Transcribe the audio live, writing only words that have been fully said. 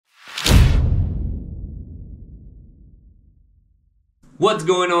What's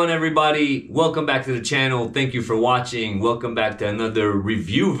going on, everybody? Welcome back to the channel. Thank you for watching. Welcome back to another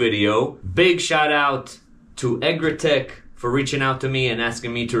review video. Big shout out to EGRETECH for reaching out to me and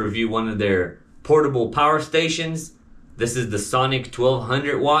asking me to review one of their portable power stations. This is the Sonic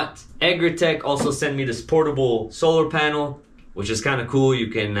 1200 watt. EGRETECH also sent me this portable solar panel, which is kind of cool. You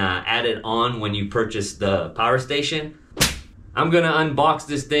can add it on when you purchase the power station. I'm gonna unbox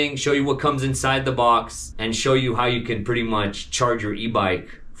this thing, show you what comes inside the box, and show you how you can pretty much charge your e-bike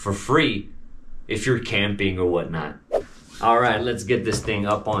for free if you're camping or whatnot. All right, let's get this thing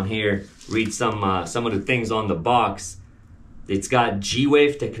up on here. Read some of the things on the box. It's got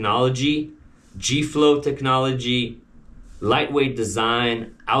G-Wave technology, G-Flow technology, lightweight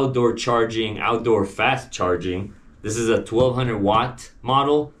design, outdoor charging, outdoor fast charging. This is a 1200 watt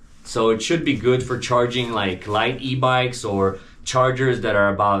model. So it should be good for charging like light e-bikes or chargers that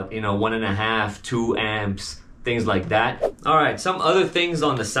are about, 1.5, 2 amps, things like that. All right, some other things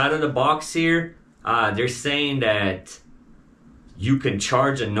on the side of the box here. They're saying that you can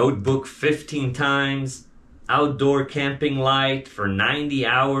charge a notebook 15 times, outdoor camping light for 90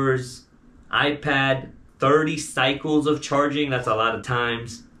 hours, iPad 30 cycles of charging, that's a lot of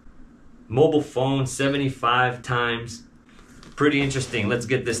times, mobile phone 75 times. Pretty interesting. Let's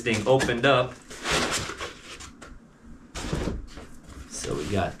get this thing opened up. So we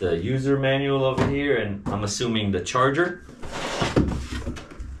got the user manual over here, and I'm assuming the charger.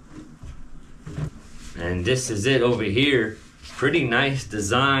 And this is it over here. Pretty nice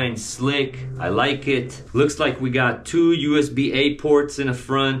design, slick. I like it. Looks like we got 2 USB-A ports in the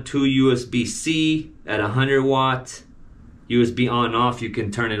front, 2 USB-C at 100 watt. USB on and off, you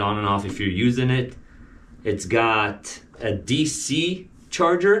can turn it on and off if you're using it. It's got a DC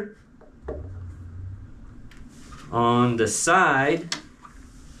charger. On the side,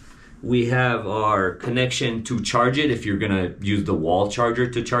 we have our connection to charge it if you're gonna use the wall charger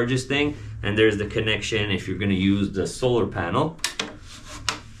to charge this thing. And there's the connection if you're gonna use the solar panel.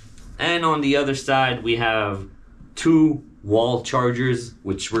 And on the other side, we have 2 wall chargers,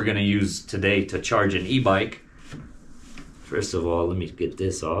 which we're gonna use today to charge an e-bike. First of all, let me get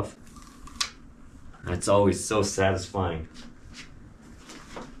this off. That's always so satisfying.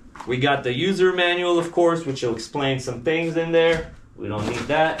 We got the user manual, of course, which will explain some things in there. We don't need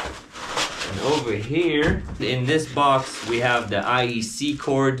that. And over here, in this box, we have the IEC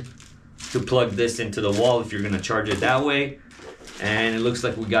cord to plug this into the wall if you're gonna charge it that way. And it looks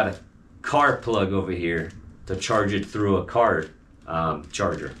like we got a car plug over here to charge it through a car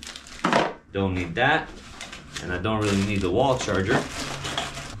charger. Don't need that. And I don't really need the wall charger.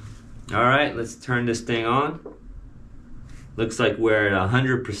 All right, let's turn this thing on. Looks like we're at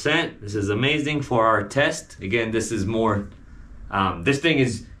 100%. This is amazing for our test. Again, this is more, this thing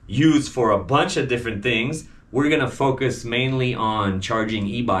is used for a bunch of different things. We're gonna focus mainly on charging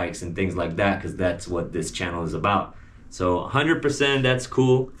e-bikes and things like that because that's what this channel is about. So 100%, that's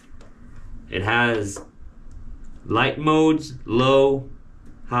cool. It has light modes, low,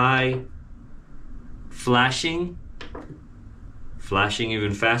 high, flashing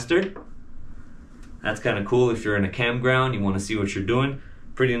even faster. That's kind of cool if you're in a campground, you want to see what you're doing.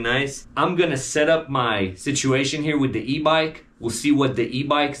 Pretty nice. I'm gonna set up my situation here with the e-bike. We'll see what the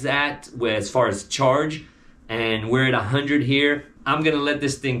e-bike's at as far as charge, and we're at 100 here. I'm gonna let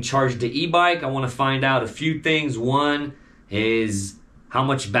this thing charge the e-bike. I want to find out a few things. One is how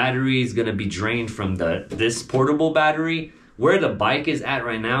much battery is gonna be drained from this portable battery. Where the bike is at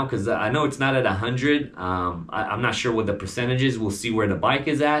right now, because I know it's not at 100. I'm not sure what the percentage is. We'll see where the bike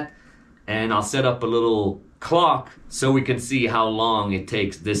is at. And I'll set up a little clock so we can see how long it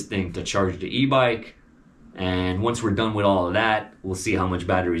takes this thing to charge the e-bike. And once we're done with all of that, we'll see how much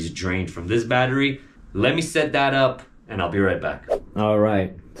battery is drained from this battery. Let me set that up and I'll be right back. All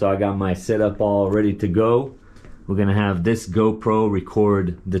right, so I got my setup all ready to go. We're gonna have this GoPro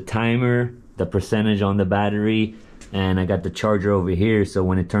record the timer, the percentage on the battery, and I got the charger over here, so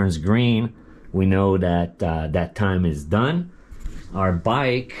when it turns green, we know that that time is done. Our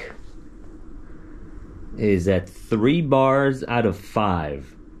bike is at 3 bars out of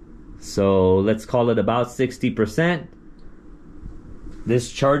 5. So let's call it about 60%.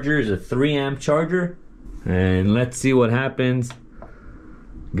 This charger is a 3 amp charger. And let's see what happens.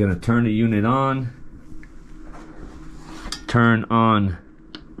 I'm gonna turn the unit on. Turn on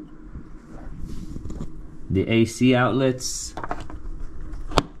the AC outlets,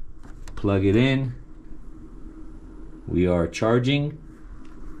 plug it in. We are charging.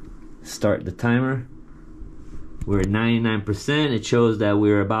 Start the timer. We're at 99%. It shows that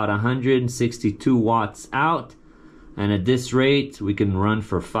we're about 162 watts out, and at this rate we can run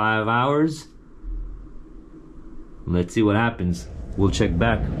for 5 hours. Let's see what happens. we'll check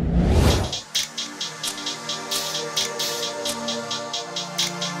back.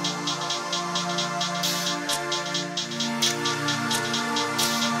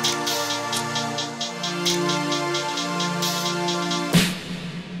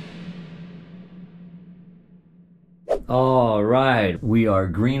 All right, we are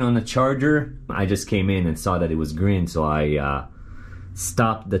green on the charger. I just came in and saw that it was green, so I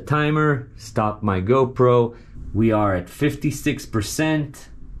stopped the timer, stopped my GoPro. We are at 56%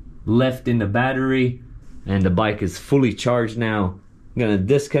 left in the battery, and the bike is fully charged now. I'm gonna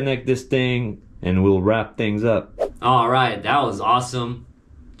disconnect this thing and we'll wrap things up. All right, that was awesome.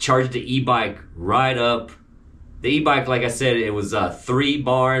 Charged the e-bike right up. The e-bike, like I said, it was 3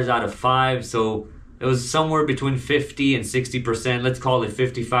 bars out of 5, so it was somewhere between 50 and 60%. Let's call it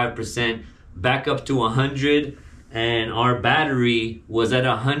 55%. Back up to 100, and our battery was at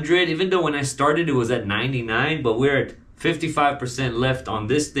 100. Even though when I started it was at 99, but we're at 55% left on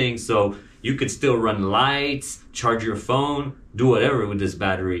this thing, so you could still run lights, charge your phone, do whatever with this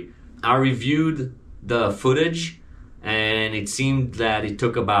battery. I reviewed the footage, and it seemed that it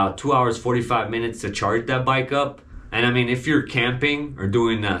took about 2 hours 45 minutes to charge that bike up. And I mean, if you're camping or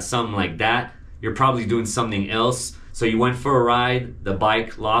doing something like that, you're probably doing something else. So you went for a ride, the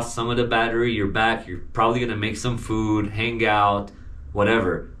bike lost some of the battery, you're back, you're probably gonna make some food, hang out,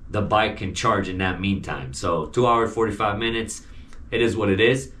 whatever. The bike can charge in that meantime. So 2 hours 45 minutes, it is what it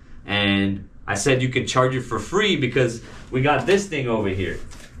is. And I said you can charge it for free because we got this thing over here.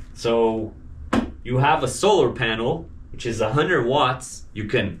 So you have a solar panel, which is 100 watts. You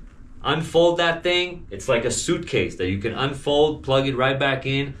can unfold that thing. It's like a suitcase that you can unfold, plug it right back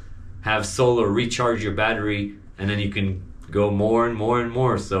in, have solar recharge your battery, and then you can go more and more and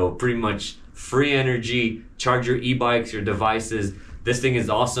more. So pretty much free energy, charge your e-bikes, your devices. This thing is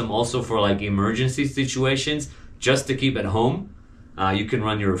awesome also for like emergency situations, just to keep at home. You can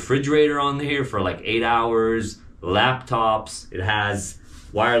run your refrigerator on here for like 8 hours, laptops. It has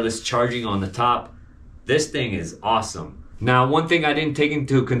wireless charging on the top. This thing is awesome. Now, one thing I didn't take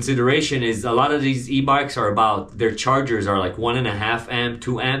into consideration is a lot of these e-bikes are about, their chargers are like 1.5 amp,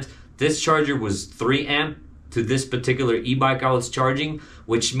 2 amps. This charger was 3 amp to this particular e-bike I was charging,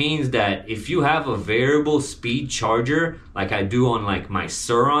 which means that if you have a variable speed charger, like I do on like my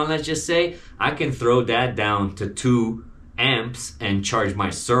Suron, let's just say, I can throw that down to 2 amps and charge my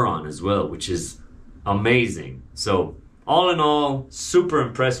Suron as well, which is amazing. So all in all, super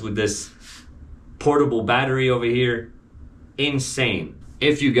impressed with this portable battery over here. Insane.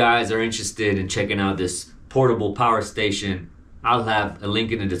 If you guys are interested in checking out this portable power station, I'll have a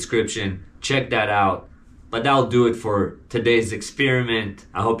link in the description. Check that out. But that'll do it for today's experiment.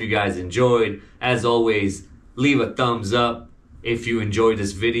 I hope you guys enjoyed. As always, leave a thumbs up if you enjoyed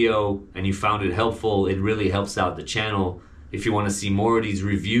this video and you found it helpful. It really helps out the channel. If you want to see more of these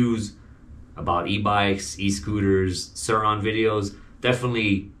reviews about e-bikes, e-scooters, Suron videos,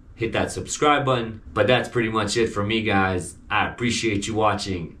 definitely hit that subscribe button. But that's pretty much it for me, guys. I appreciate you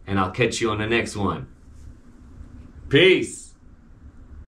watching, and I'll catch you on the next one. Peace.